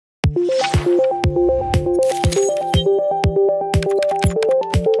Hello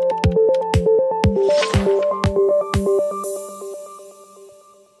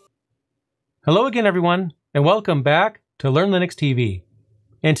again, everyone, and welcome back to Learn Linux TV.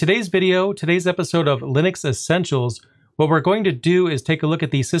 In today's video, today's episode of Linux Essentials, what we're going to do is take a look at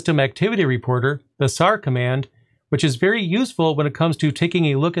the System Activity Reporter, the SAR command, which is very useful when it comes to taking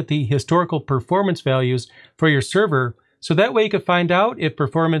a look at the historical performance values for your server, so that way you can find out if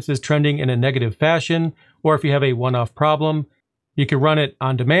performance is trending in a negative fashion, or if you have a one-off problem. You can run it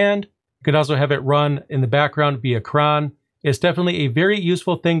on demand. You could also have it run in the background via cron. It's definitely a very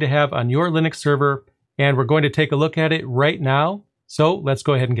useful thing to have on your Linux server, and we're going to take a look at it right now. So let's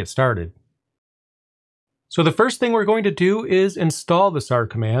go ahead and get started. So the first thing we're going to do is install the SAR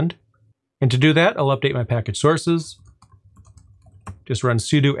command. And to do that, I'll update my package sources. Just run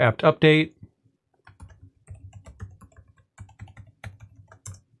sudo apt update.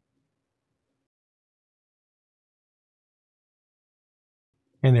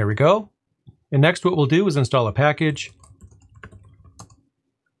 And there we go. And next what we'll do is install a package.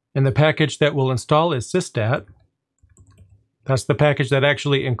 And the package that we'll install is sysstat. That's the package that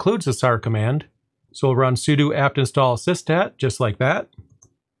actually includes the SAR command. So we'll run sudo apt install sysstat, just like that.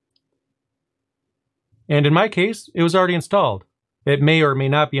 And in my case, it was already installed. It may or may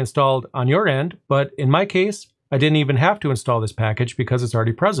not be installed on your end, but in my case, I didn't even have to install this package because it's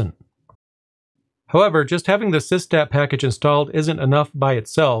already present. However, just having the sysstat package installed isn't enough by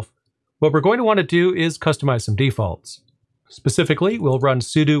itself. What we're going to want to do is customize some defaults. Specifically, we'll run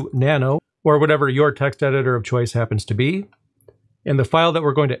sudo nano, or whatever your text editor of choice happens to be. And the file that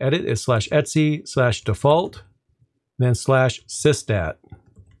we're going to edit is /etc/default, then /sysstat,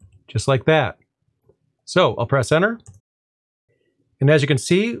 just like that. So I'll press enter. And as you can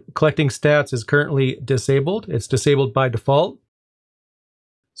see, collecting stats is currently disabled. It's disabled by default.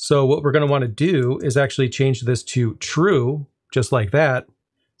 So what we're going to want to do is actually change this to true, just like that.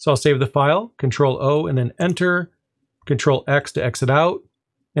 So I'll save the file, Control O, and then enter. Control X to exit out,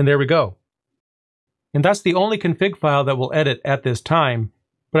 and there we go. And that's the only config file that we'll edit at this time,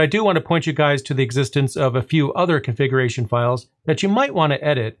 but I do want to point you guys to the existence of a few other configuration files that you might want to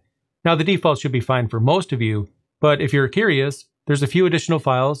edit. Now the default should be fine for most of you, but if you're curious, there's a few additional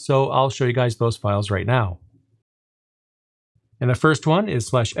files, so I'll show you guys those files right now. And the first one is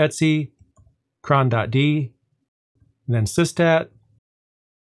 /etc cron.d, and then sysstat.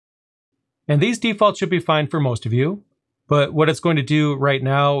 And these defaults should be fine for most of you. But what it's going to do right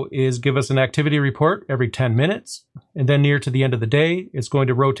now is give us an activity report every 10 minutes. And then near to the end of the day, it's going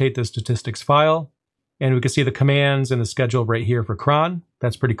to rotate the statistics file. And we can see the commands and the schedule right here for cron.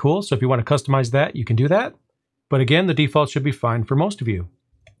 That's pretty cool. So if you want to customize that, you can do that. But again, the default should be fine for most of you.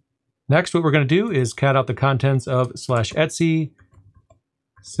 Next, what we're going to do is cat out the contents of /etc,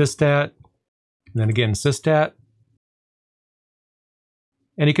 sysstat, and then again sysstat.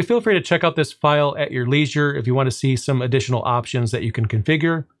 And you can feel free to check out this file at your leisure if you want to see some additional options that you can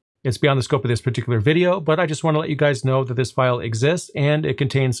configure. It's beyond the scope of this particular video, but I just want to let you guys know that this file exists and it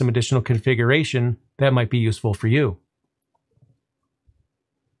contains some additional configuration that might be useful for you.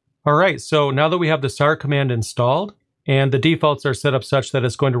 All right, so now that we have the SAR command installed and the defaults are set up such that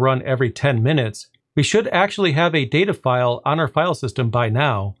it's going to run every 10 minutes, we should actually have a data file on our file system by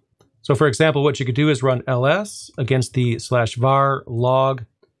now. So for example, what you could do is run ls against the /var log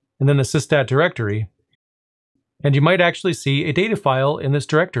and then the sysstat directory. And you might actually see a data file in this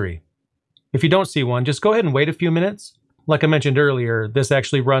directory. If you don't see one, just go ahead and wait a few minutes. Like I mentioned earlier, this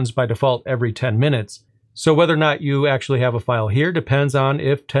actually runs by default every 10 minutes. So whether or not you actually have a file here depends on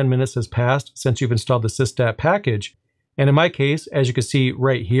if 10 minutes has passed since you've installed the sysstat package. And in my case, as you can see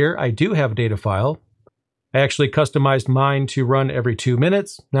right here, I do have a data file. I actually customized mine to run every 2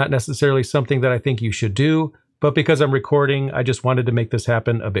 minutes, not necessarily something that I think you should do, but because I'm recording, I just wanted to make this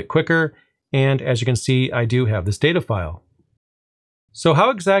happen a bit quicker. And as you can see, I do have this data file. So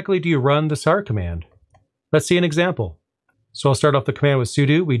how exactly do you run the SAR command? Let's see an example. So I'll start off the command with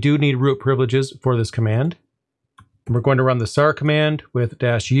sudo. We do need root privileges for this command. And we're going to run the SAR command with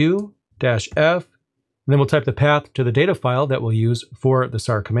 -u, -f, and then we'll type the path to the data file that we'll use for the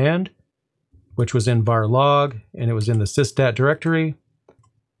SAR command, which was in var log, and it was in the sysstat directory,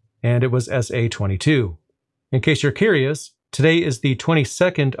 and it was SA22. In case you're curious, today is the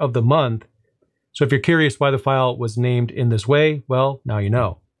 22nd of the month, so if you're curious why the file was named in this way, well, now you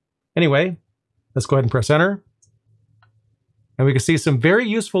know. Anyway, let's go ahead and press enter. And we can see some very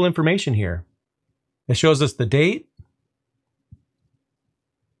useful information here. It shows us the date.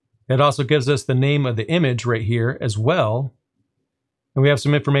 It also gives us the name of the image right here as well. And we have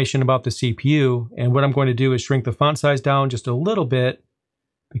some information about the CPU. And what I'm going to do is shrink the font size down just a little bit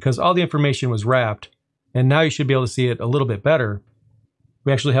because all the information was wrapped, and now you should be able to see it a little bit better.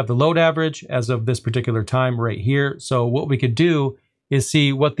 We actually have the load average as of this particular time right here. So what we could do is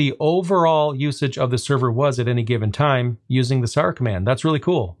see what the overall usage of the server was at any given time using the SAR command. That's really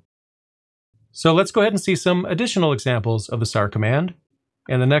cool. So let's go ahead and see some additional examples of the SAR command.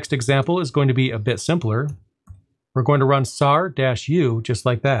 And the next example is going to be a bit simpler. We're going to run SAR-U just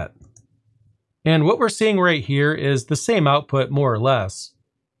like that. And what we're seeing right here is the same output more or less.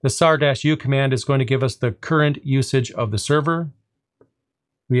 The SAR-U command is going to give us the current usage of the server.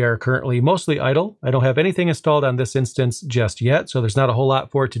 We are currently mostly idle. I don't have anything installed on this instance just yet, so there's not a whole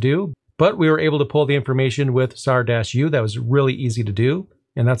lot for it to do. But we were able to pull the information with SAR-U. That was really easy to do,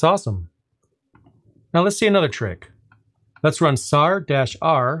 and that's awesome. Now let's see another trick. Let's run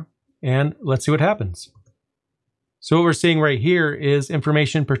SAR-R, and let's see what happens. So what we're seeing right here is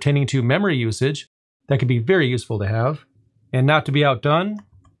information pertaining to memory usage that can be very useful to have. And not to be outdone,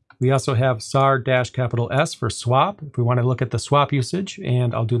 we also have SAR-S for swap, if we want to look at the swap usage,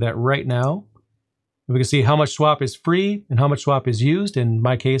 and I'll do that right now. We can see how much swap is free and how much swap is used. In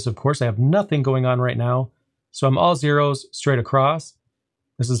my case, of course, I have nothing going on right now, so I'm all zeros straight across.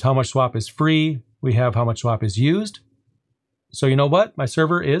 This is how much swap is free. We have how much swap is used. So you know what? My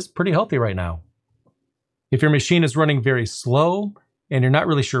server is pretty healthy right now. If your machine is running very slow and you're not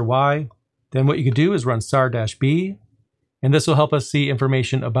really sure why, then what you could do is run SAR-B. And this will help us see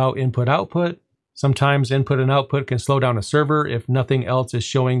information about input-output. Sometimes input and output can slow down a server if nothing else is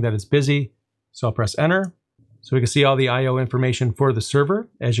showing that it's busy. So I'll press enter. So we can see all the I/O information for the server,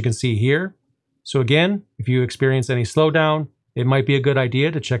 as you can see here. So again, if you experience any slowdown, it might be a good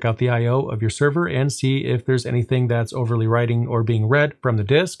idea to check out the I/O of your server and see if there's anything that's overly writing or being read from the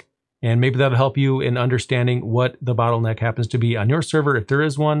disk. And maybe that'll help you in understanding what the bottleneck happens to be on your server if there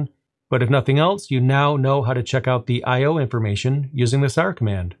is one. But if nothing else, you now know how to check out the I/O information using the SAR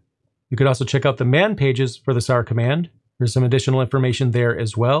command. You could also check out the man pages for the SAR command. There's some additional information there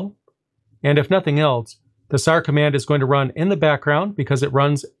as well. And if nothing else, the SAR command is going to run in the background because it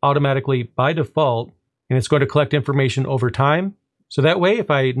runs automatically by default, and it's going to collect information over time. So that way,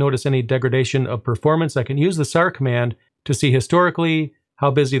 if I notice any degradation of performance, I can use the SAR command to see historically how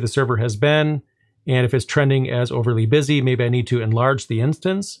busy the server has been, and if it's trending as overly busy, maybe I need to enlarge the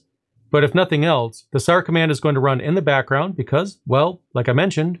instance. But if nothing else, the SAR command is going to run in the background because, well, like I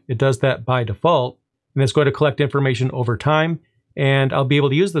mentioned, it does that by default, and it's going to collect information over time, and I'll be able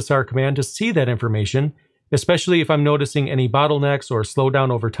to use the SAR command to see that information, especially if I'm noticing any bottlenecks or slowdown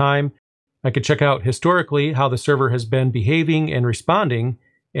over time. I could check out historically how the server has been behaving and responding,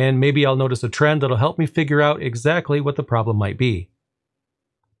 and maybe I'll notice a trend that'll help me figure out exactly what the problem might be.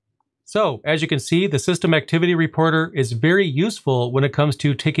 So, as you can see, the System Activity Reporter is very useful when it comes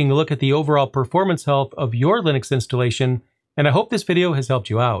to taking a look at the overall performance health of your Linux installation, and I hope this video has helped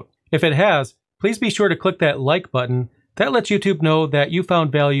you out. If it has, please be sure to click that like button. That lets YouTube know that you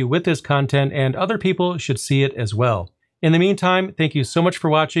found value with this content and other people should see it as well. In the meantime, thank you so much for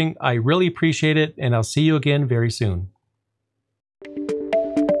watching. I really appreciate it, and I'll see you again very soon.